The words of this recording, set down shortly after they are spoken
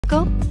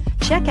vehicle?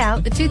 Check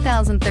out the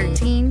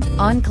 2013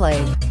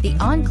 Enclave. The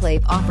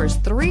Enclave offers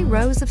 3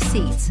 rows of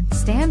seats,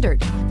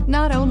 standard.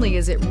 Not only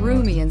is it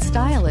roomy and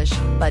stylish,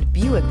 but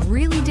Buick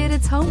really did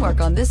its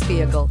homework on this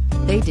vehicle.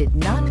 They did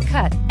not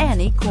cut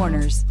any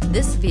corners.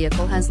 This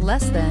vehicle has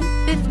less than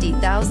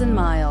 50,000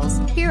 miles.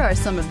 Here are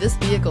some of this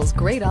vehicle's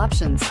great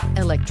options: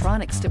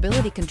 electronic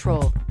stability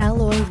control,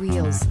 alloy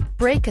wheels,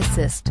 brake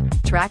assist,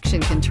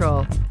 traction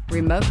control,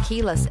 remote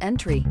keyless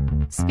entry,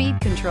 speed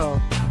control,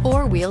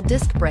 4-wheel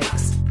disc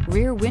brakes,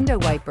 rear window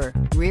wiper,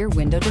 rear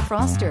window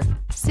defroster,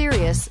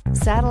 Sirius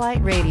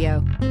satellite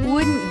radio.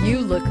 Wouldn't you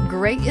look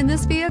great in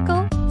this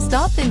vehicle?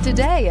 Stop in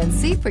today and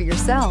see for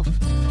yourself.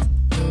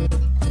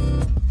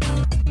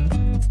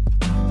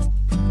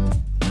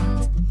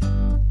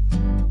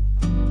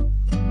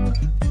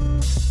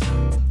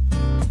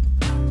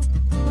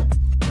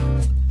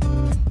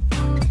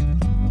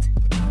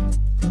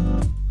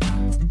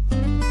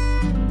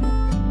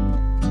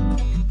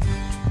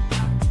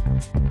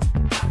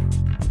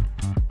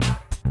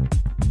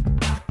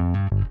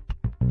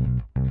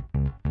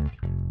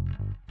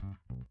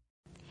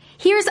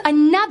 Here's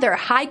another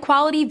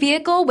high-quality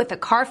vehicle with a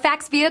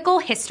Carfax Vehicle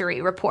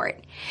History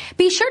Report.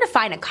 Be sure to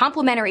find a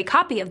complimentary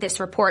copy of this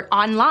report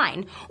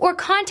online or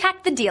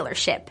contact the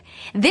dealership.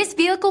 This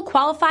vehicle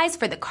qualifies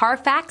for the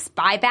Carfax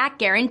Buyback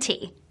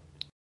Guarantee.